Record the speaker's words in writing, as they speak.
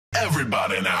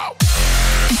Everybody now.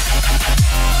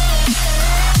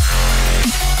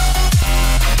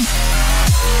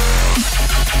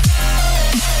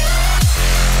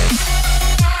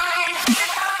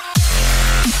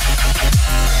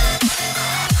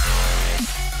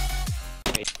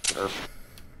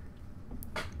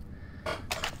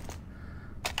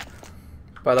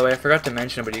 By the way, I forgot to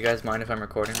mention, but do you guys mind if I'm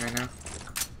recording right now?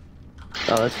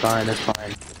 Oh, that's fine, that's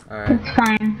fine. Alright. It's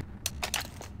fine.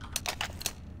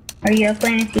 Are you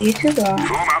uploading to YouTube or?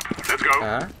 Form up. Let's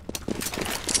go.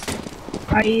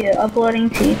 Are you uploading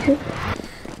to YouTube?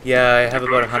 Yeah, I have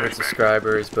about 100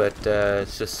 subscribers, but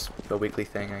it's just a weekly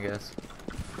thing, I guess.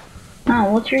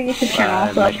 Oh, what's your YouTube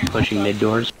channel? Like pushing mid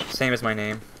doors. Same as my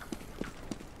name.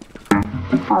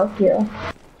 I'll heal.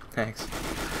 Thanks.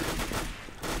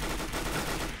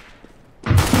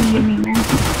 Give me, man.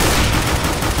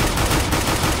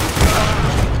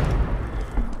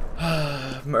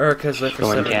 America's lit for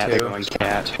Going 7-2. cat, going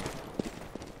cat.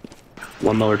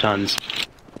 One lower tons.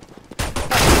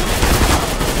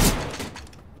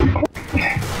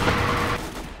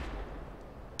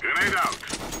 Grenade out.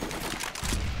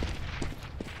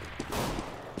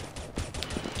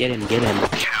 Get him, get him.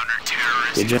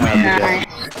 Good job, Nice.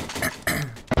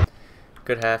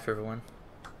 Good half, everyone.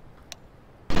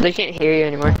 They can't hear you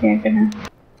anymore. Yeah, good.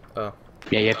 Oh,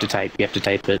 Yeah, you have to type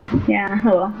it. Yeah,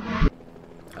 hello.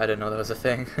 I didn't know that was a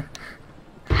thing.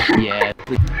 Yeah,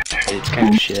 it's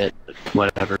kind of shit, but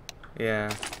whatever. Yeah.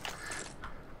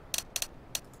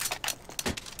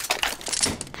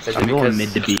 Is I'm it going because... mid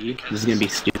to B. This is gonna be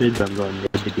stupid, but I'm going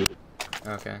mid to B.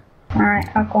 Okay. Alright,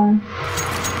 I'll go.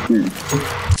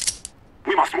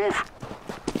 We must move.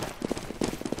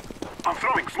 I'm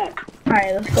throwing smoke.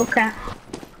 Alright, let's go cat.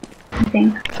 I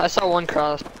think. I saw one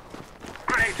cross.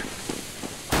 Grenade.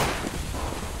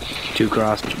 2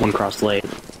 cross, 1 cross late.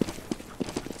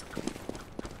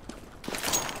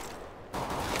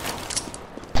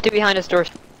 Stay behind us, doors.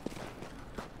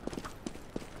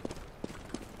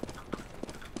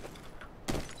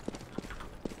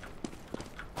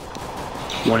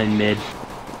 One in mid.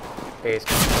 Ace.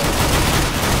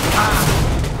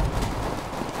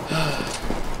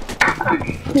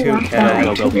 Two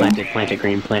cat. Go, plant it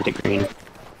green, plant it green.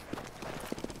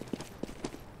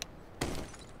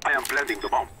 I am planting the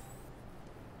bomb.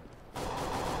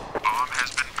 Bomb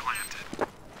has been planted.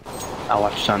 I'll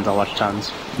watch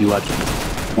tons. You watch.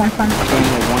 One fun.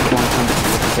 One's going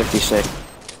 56.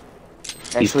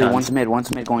 Actually, done. one's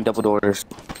mid going double doors.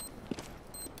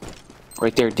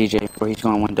 Right there, DJ, where he's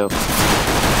going window.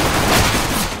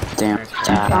 Damn.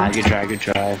 Ah, good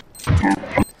try.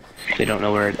 They don't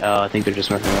know where it. Oh, I think they're just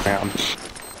running around.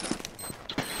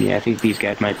 Yeah, I think these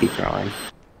guys might be throwing.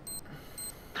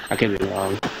 I could be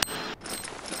wrong.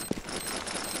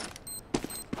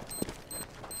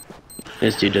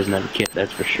 This dude doesn't have a kit,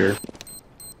 that's for sure.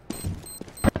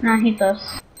 No, he does.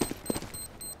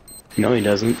 No, he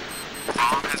doesn't.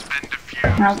 Bomb has been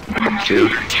defused. No. Two.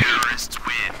 Terrorists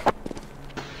win.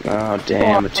 Oh,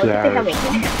 damn, a 2 Look at how hour we go.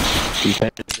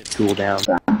 competitive cooldown.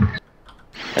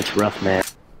 That's rough, man.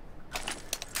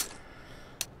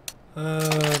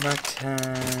 Knock 10.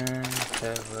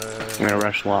 I'm gonna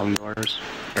rush long doors.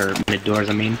 Or mid doors,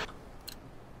 I mean.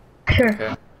 Sure.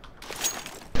 Okay.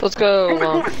 Let's go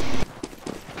long.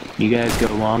 You guys go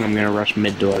long, I'm gonna rush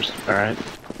mid doors, alright?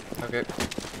 Okay.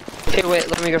 Okay, wait,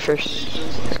 let me go first.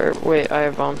 Or, wait, I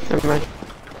have bomb. Never mind.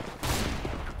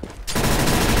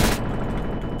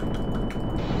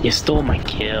 You stole my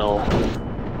kill.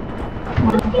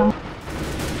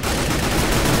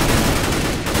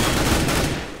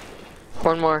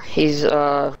 One more. He's,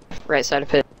 right side of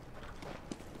pit.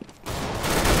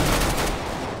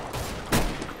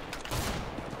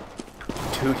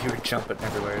 Dude, you were jumping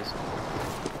everywhere.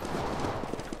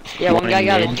 Yeah, one guy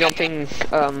got a mid. jumping,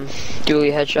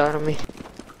 dually headshot on me.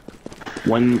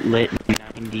 One lit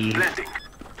 90. Planting.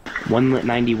 One lit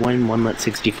 91, one lit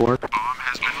 64. Bomb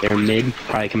has been They're mid,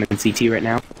 probably coming in CT right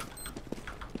now.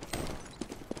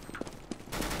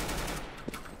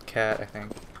 Cat, I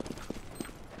think.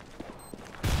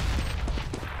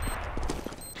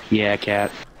 Yeah,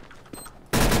 cat.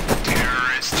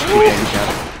 terrorists. Okay,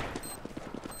 cat.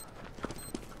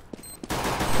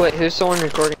 Wait, who's the one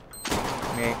recording?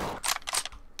 Me.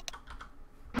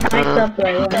 Nice up,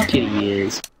 Layla. Kitty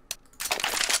is.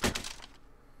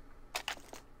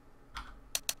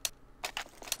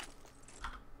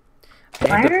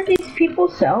 Why are these people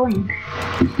selling?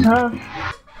 It's tough.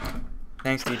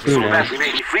 Thanks, Who DJ. knows? We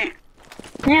may be free.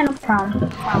 Yeah, no problem.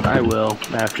 I will,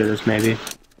 after this maybe.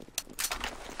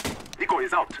 Nico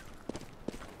is out.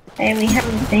 Hey, we have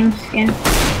the same skin.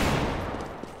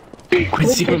 Quit We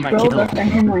stealing just my rolled kill. up on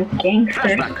him like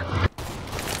gangsters.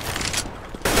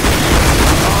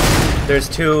 There's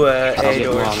two I'll A get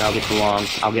doors. long,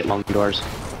 I'll get long doors.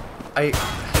 Wait,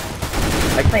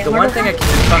 The what one is thing I that? keep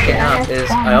fucking up is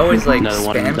I always like Another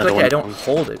one, spam another click it, one. I don't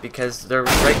hold it because they're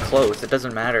right close. It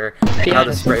doesn't matter Yeah. how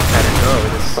the spray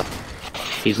pattern goes.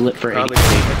 He's lit for 80. Probably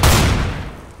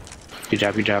Good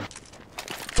job, good job.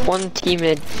 One team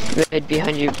mid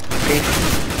behind you. Green.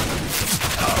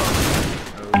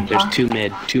 There's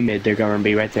two mid, they're going to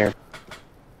be right there.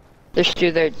 There's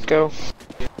two there. Go.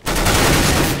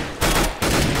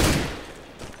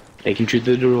 They can shoot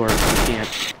the door, you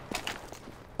can't.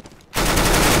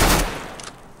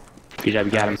 Good job,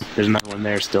 you got him. There's another one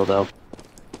there still though.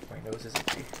 My nose is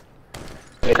itchy.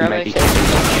 It Grab might be it. I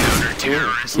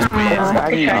didn't see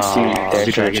Oh, that.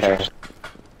 good try, good try.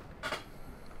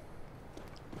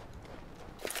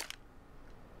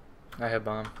 I have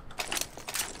bomb.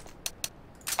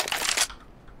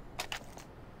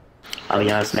 I'll be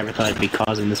honest, never thought I'd be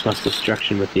causing this much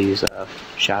destruction with these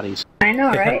shotties. I know,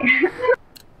 right?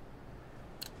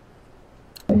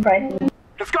 Right.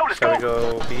 Shall we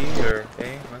go B or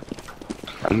A?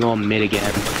 What? I'm going mid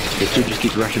again. This dude just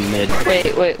keeps rushing mid.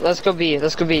 Wait. Let's go B.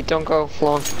 Let's go B. Don't go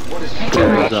long.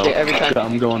 So, Every time.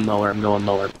 I'm going lower,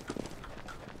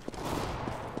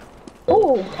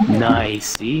 Oh, Nice,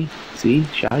 see? See?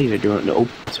 Shotties are doing,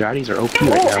 shotties are OP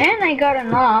right oh, now. and I got a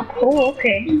knock. Oh,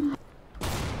 okay.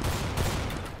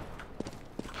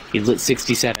 He's lit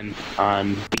 67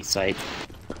 on B site.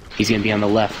 He's gonna be on the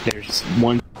left. There's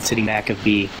one sitting back of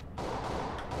B.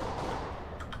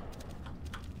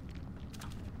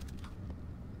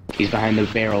 He's behind the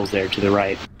barrels there to the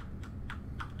right.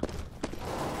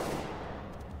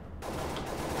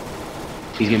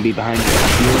 He's gonna be behind you.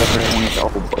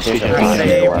 There's a bot in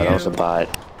the that was a bot.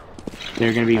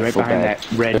 They're gonna be I right feel behind bad.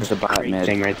 that red There's a bot crate mid.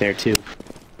 thing right there too.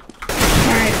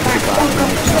 Alright,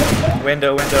 fine.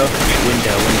 Window. Window.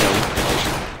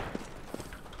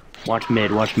 Watch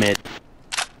mid.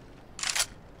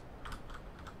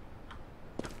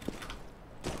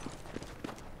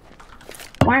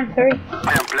 1-3.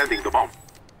 I am planting the bomb.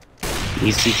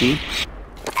 He's CT.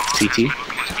 CT.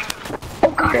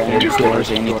 Oh god.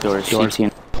 Any doors,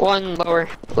 CT. One lower.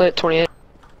 Lit 28.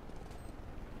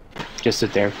 Just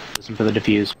sit there. Listen for the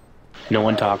defuse. No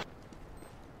one talk.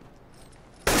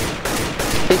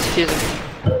 He's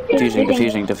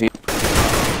defusing. Defusing.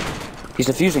 He's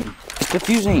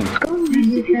defusing.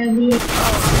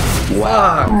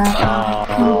 Wow.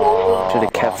 Should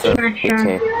have kept the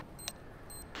AK.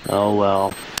 Oh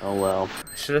well.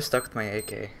 I should have stuck with my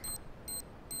AK.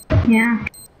 Yeah.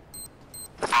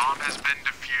 Bomb has been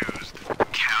defused.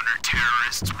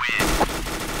 Counter-terrorists win.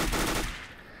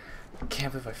 I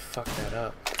can't believe I fucked that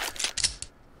up.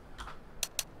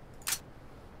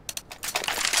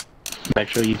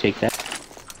 Metro, you take that.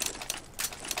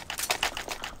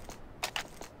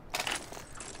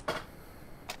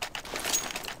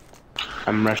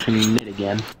 I'm rushing mid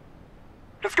again.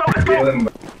 Let's go.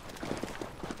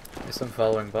 Guess I'm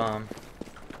following bomb.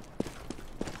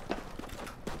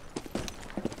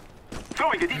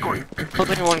 Throwing a decoy.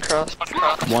 Holding one cross.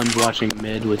 One's watching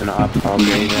mid with an op bomb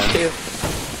going in. Two.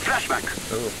 Flashback.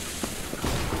 Oh,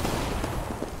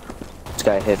 This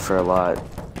guy hit for a lot.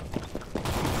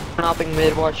 Hopping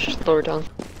mid. Watch lower down.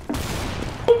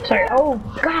 Sorry. Oh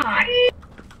god.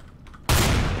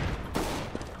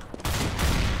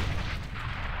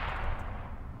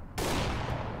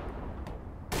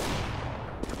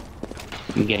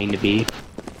 I'm getting to B.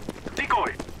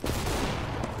 Decoy.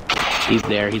 He's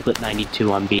there. He's lit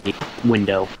 92 on B.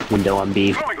 Window on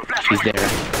B. Throwing a flashback. He's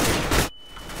there.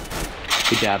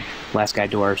 Good job. Last guy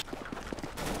doors.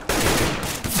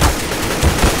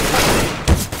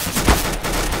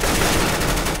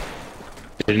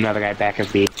 There's another guy back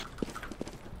of B.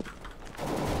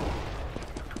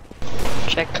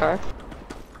 Check car.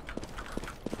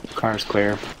 Car's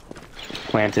clear.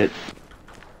 Plant it.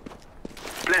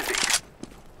 Planting.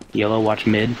 Yellow, watch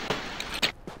mid.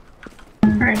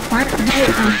 Alright, fine.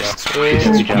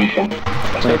 Good job.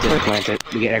 Plant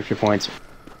it. We get extra points.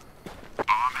 Bomb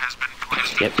has been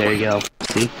planted. Yep, there you go.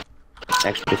 See?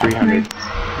 Extra 300.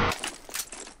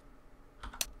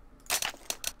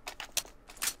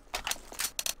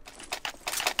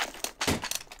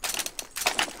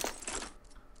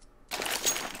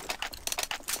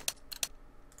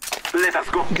 Let us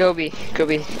go. Go B. Go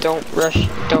B. Don't rush.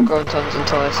 Don't go in tons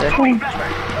until I say. Throwing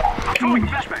flashback. I'm throwing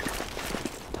flashback.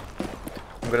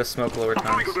 I'm gonna smoke lower I'm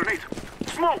throwing tunnels. a grenade.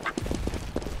 Smoke.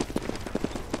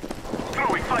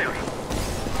 Throwing fire.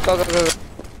 Go.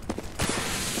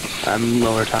 I'm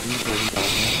lower time.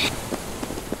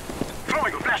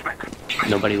 Throwing a flashback.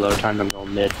 Nobody low time, I'm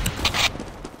going mid.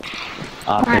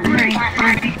 Alright, Lower alright.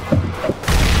 time,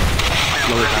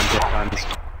 hit times.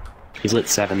 He's lit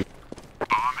 7.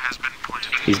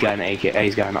 He's got an AK,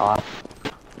 he's got an op.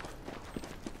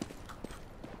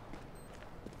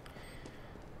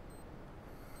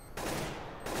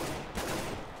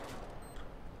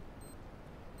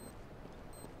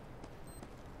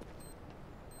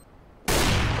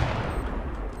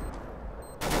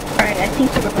 Alright, I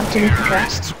think we're going to this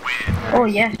draft. Oh,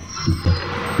 yes.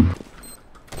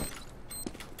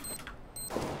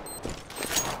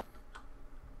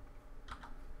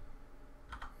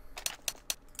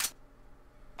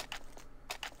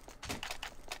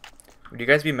 Would you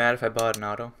guys be mad if I bought an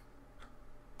auto?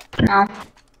 No.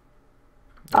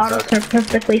 It's Autos are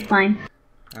perfectly fine.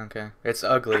 Okay. It's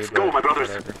ugly, Let's but go, my brothers.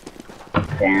 whatever.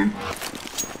 Damn.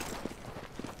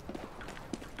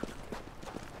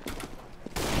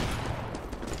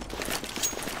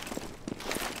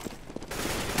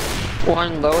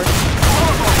 One lower.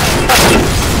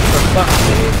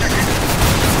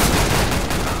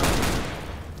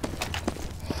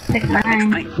 Pick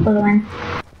mine for the win.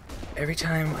 Every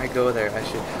time I go there, I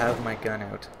should have my gun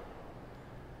out.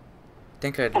 I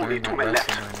think I'd Only learn to that my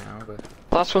lesson left. right now, but...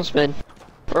 Last one's mid.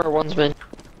 Or one's mid.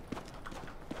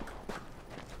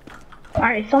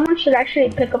 Alright, someone should actually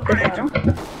pick up this auto.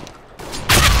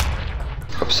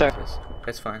 Oh, sorry.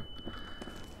 It's fine.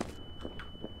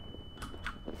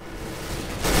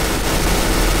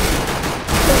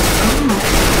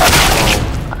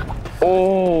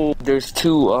 Oh, there's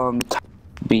two,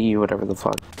 B, whatever the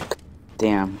fuck.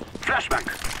 Damn. Flashback.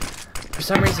 For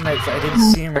some reason, I didn't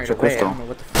see him right That's a away. I pistol. don't know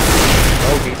what the fuck.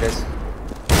 Oh, beat this.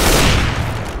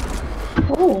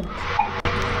 Oh.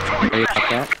 Are you like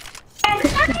that?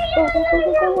 Go, go, go,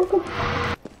 go, go, go.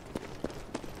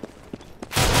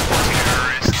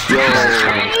 Yo,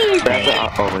 grab the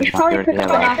auto. Oh, You should probably pick up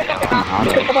an auto.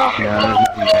 Pick up an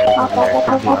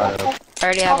auto. I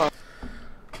already have a.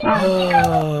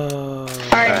 Oh.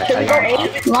 Alright, should we go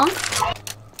 8 long?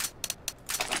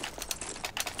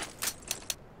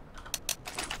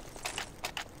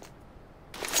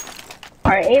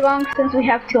 Alright, 8 long since we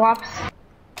have 2 ops.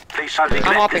 They shall be I'm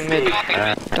glad hopping to mid.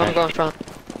 see. Don't go in front.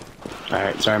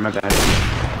 Alright, sorry, my bad.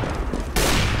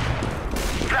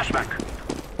 Flashback.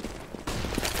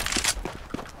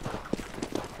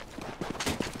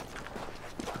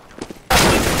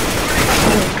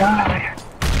 Oh god.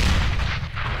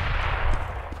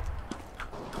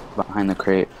 Behind the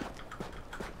crate.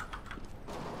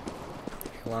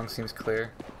 Long seems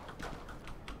clear.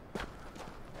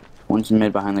 One's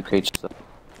mid behind the crate.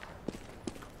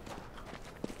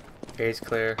 A's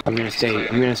clear. I'm gonna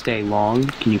stay long.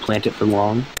 Can you plant it for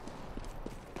long?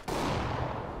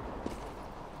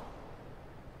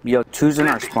 Yo, two's in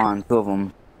our spawn. 2 of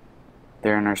them.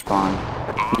 They're in our spawn.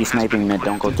 He's sniping mid.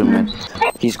 Don't go through mid.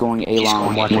 He's going A long.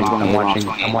 I'm watching, He's going I'm A long. watching,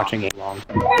 I'm watching it long.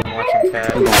 I'm watching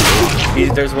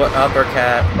cat. There's what upper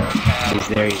cat. He's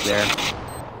there.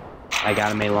 I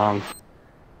got him A long.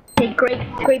 Hey,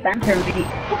 great banter, mate.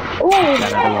 Ooh,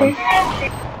 Got another one.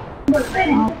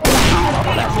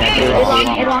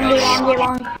 Get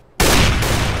long.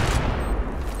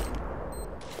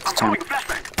 It's time. Throwing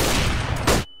flashback.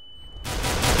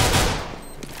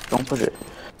 Don't push it.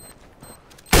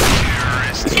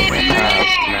 Nice.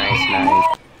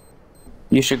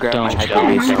 You should grab my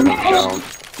Don't. hyperbase.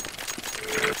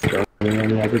 Don't bring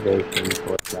any aggravation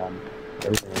for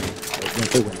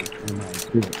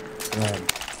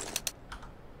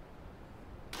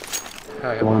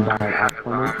Hi, You wanna buy an op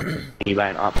for me? Can you buy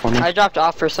an op for me? I dropped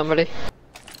off for somebody.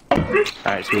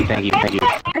 Alright, sweet, thank you.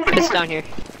 It's down here.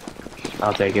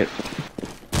 I'll take it. So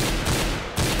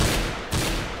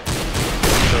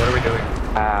what are we doing?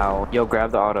 Ow. Yo,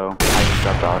 grab the auto. I just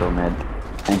dropped the auto mid.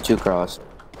 And 2 cross.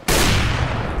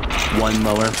 One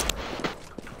lower.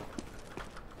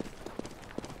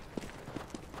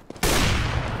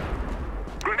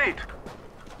 Grenade.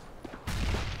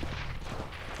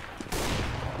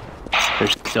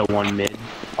 There's still one mid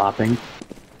popping.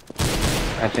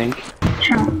 I think.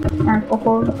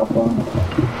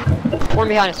 One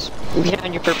behind us.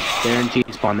 Behind your purple. They're in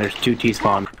T-spawn. There's 2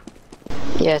 T-spawn.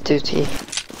 Yeah, 2T.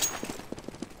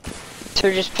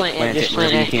 So just plant Plant just it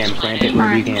wherever plant you A. can. Plant it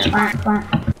wherever you can.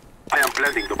 I am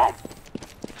planting the bomb.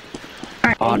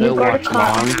 Auto watch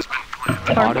long.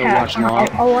 Auto watch long.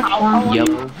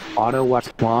 Yellow. Auto watch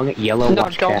long. Yellow No,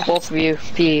 watch don't cat. both of you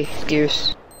be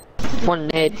goose. One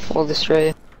nade will destroy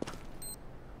you.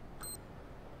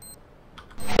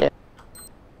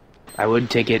 I would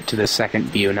take it to the second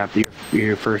view, not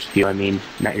your first view. I mean,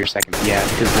 not your second. Yeah,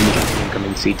 because then you can see him come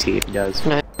in CT if he does.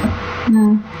 No.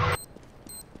 No.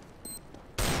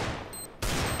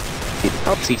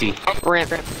 Oh. CT. Ramp.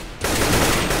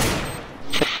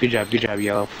 Good job,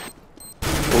 yellow.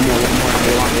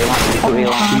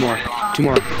 One more. Two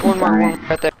more. One more,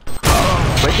 right there.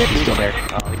 Right there? He's still there.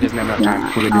 Oh, he doesn't have enough time.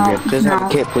 We're gonna do good. Just have a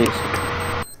kit, please.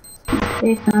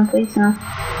 Please no.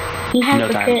 He has No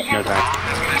the time, kit. no time.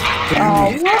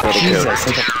 Oh, what? Jesus,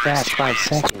 such a fast 5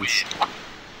 seconds.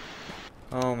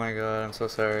 Oh my god, I'm so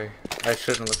sorry. I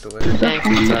shouldn't have looked away. Thanks.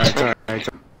 It's alright.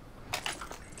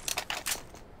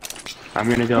 I'm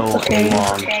gonna go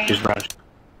long, just rush.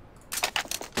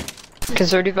 Can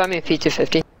somebody buy me a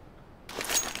P250?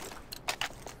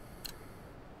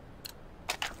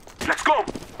 Let's go.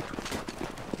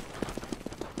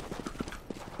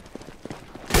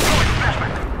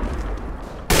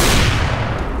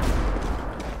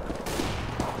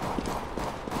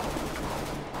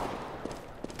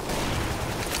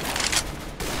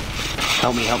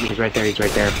 Help me, he's right there,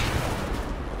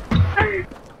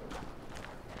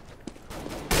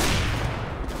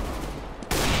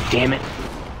 Damn it.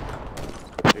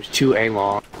 There's 2 A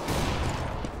long.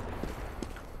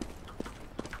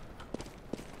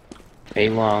 A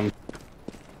long.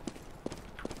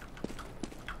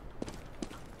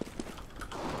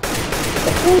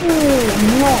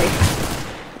 Nice.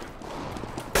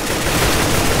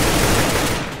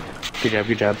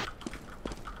 Good job.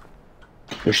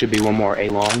 There should be one more A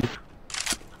long.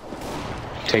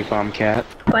 Take bomb cat.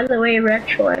 By the way,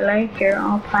 Retro, I like your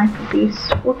all type of piece.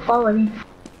 What quality?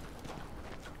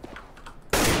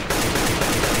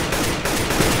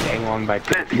 A long by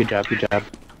 2. Good job.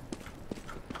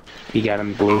 He got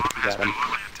him, blue. He got him.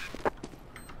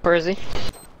 Where is he?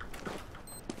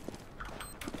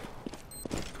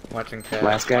 Watching cat.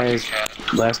 Last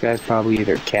guy's probably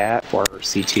either cat or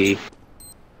CT.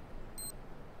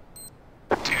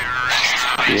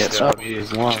 Yeah, it's probably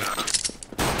is long.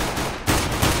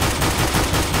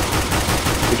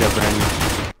 Good job, Brandon.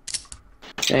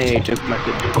 Hey, took my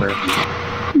good number.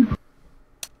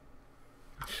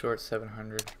 Short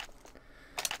 700.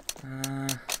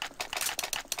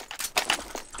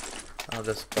 I'll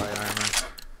just buy armor.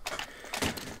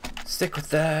 Stick with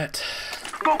that.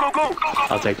 Go.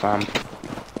 I'll take bomb.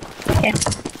 Yeah.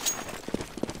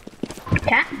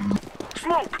 Cat?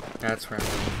 Smoke. That's random.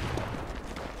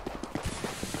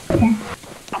 Okay. I'm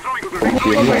throwing a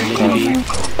grenade.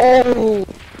 Oh!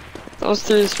 That was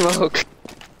through the smoke.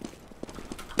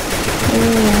 Ooh,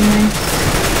 nice.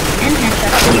 And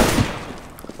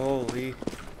headshot. Holy.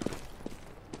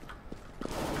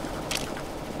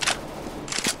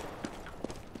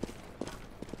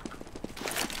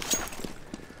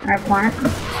 Alright, plant.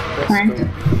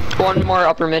 One more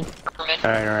upper mid.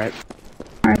 Alright.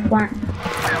 Alright, plant.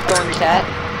 Going cat.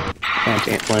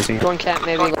 Planting. Going cat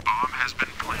maybe. Bomb has been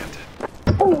planted.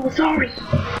 Oh, sorry.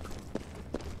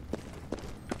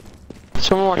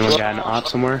 Someone watch Anyone low. got an op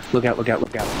somewhere? Look out.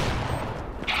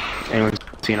 Anyone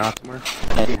see an op somewhere?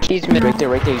 He's mid. Right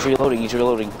there, he's reloading.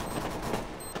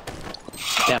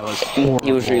 That was horrible.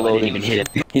 He was reloading. I didn't even hit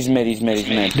it. He's mid.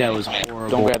 That was horrible.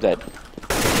 Don't grab that.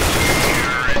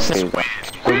 There you go.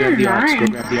 Go grab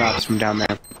the ops from down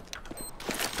there.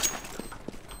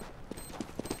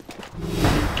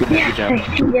 Good job.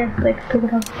 Yes, like, pick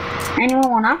it up. Anyone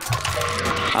want up?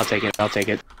 I'll take it. I Over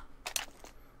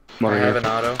have here. an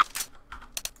auto.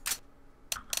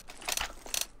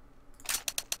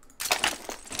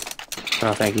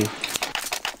 Oh, thank you.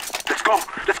 Let's go.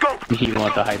 You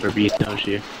want the hyper beast, don't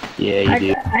you? Yeah,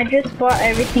 you do. I just bought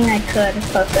everything I could,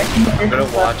 so I can do I'm this gonna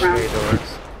last watch round. bay doors.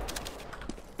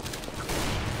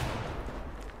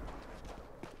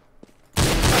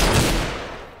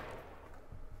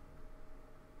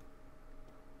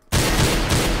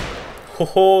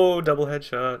 Oh, double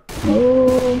headshot.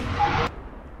 Ooh.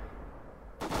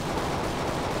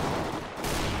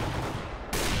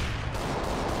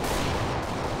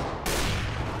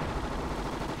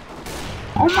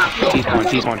 Oh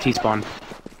my god. T-spawn.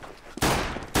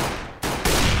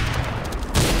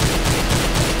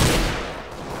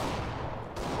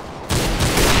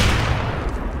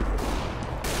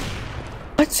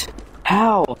 What?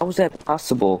 How? How was that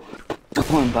possible? Go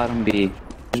on bottom B.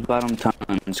 Just bottom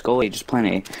tons. Go A, just plan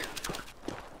A.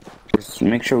 Just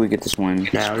make sure we get this one.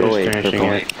 Now Just we're go just A, finishing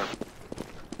purple. it.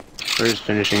 We're just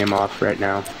finishing him off right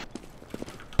now.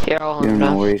 Yeah, I'll You hold don't know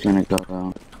down. where he's gonna go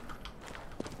though.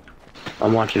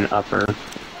 I'm watching upper.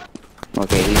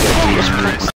 Okay, he's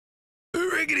got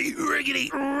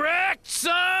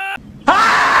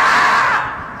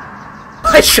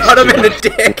I shot him in the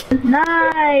dick!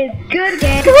 Nice. Good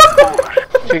game.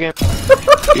 Good game.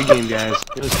 Good game, guys.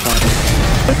 It was fun.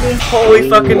 Holy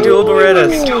fucking dual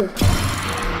Berettas!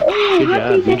 Ooh. Good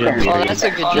job, good job. Oh, that's a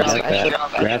good job, Like that. actually.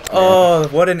 Congrats, man. Oh,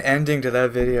 what an ending to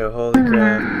that video. Holy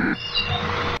crap.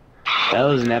 That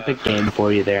was an epic game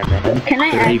for you there, man. Can I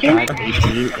add you?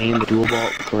 35-18, aim the dual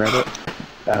bolt forever.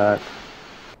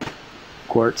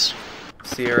 Quartz.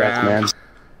 See you Congrats, around. man.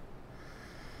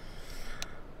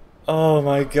 Oh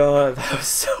my god, that was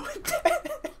so intense.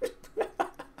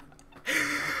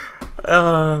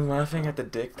 Oh, I'm laughing at the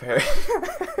dick parry.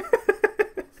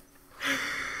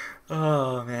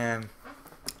 Oh man.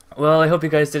 Well, I hope you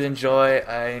guys did enjoy.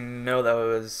 I know that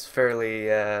was fairly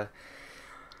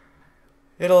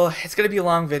it's gonna be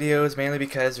long videos, mainly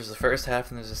because there's the first half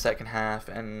and there's the second half,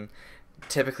 and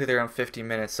typically they're around 50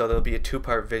 minutes, so there'll be a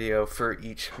 2-part video for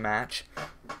each match.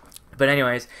 But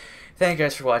anyways, thank you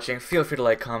guys for watching. Feel free to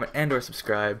like, comment, and or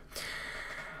subscribe.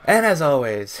 And as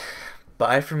always,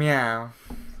 bye for meow.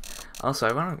 Also,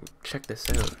 I want to check this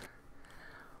out.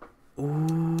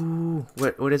 Ooh,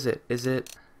 what is it? Is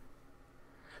it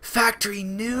Factory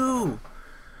New?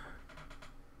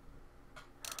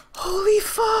 Holy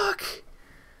fuck!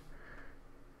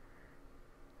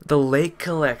 The Lake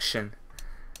Collection.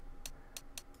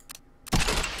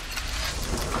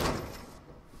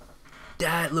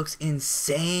 That looks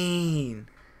insane.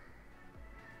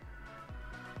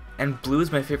 And blue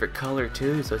is my favorite color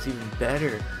too, so it's even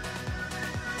better.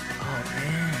 Oh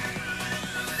man.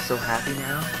 So happy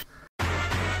now.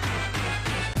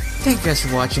 Thank you guys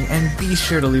for watching, and be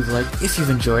sure to leave a like if you've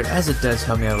enjoyed, as it does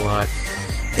help me out a lot.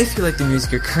 If you like the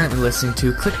music you're currently listening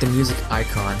to, click the music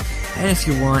icon. And if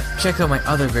you want, check out my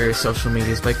other various social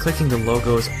medias by clicking the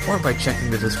logos or by checking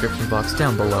the description box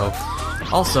down below.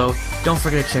 Also, don't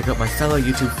forget to check out my fellow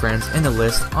YouTube friends in the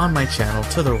list on my channel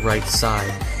to the right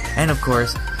side. And of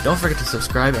course, don't forget to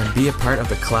subscribe and be a part of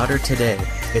the Clouder today.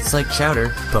 It's like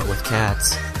chowder, but with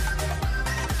cats.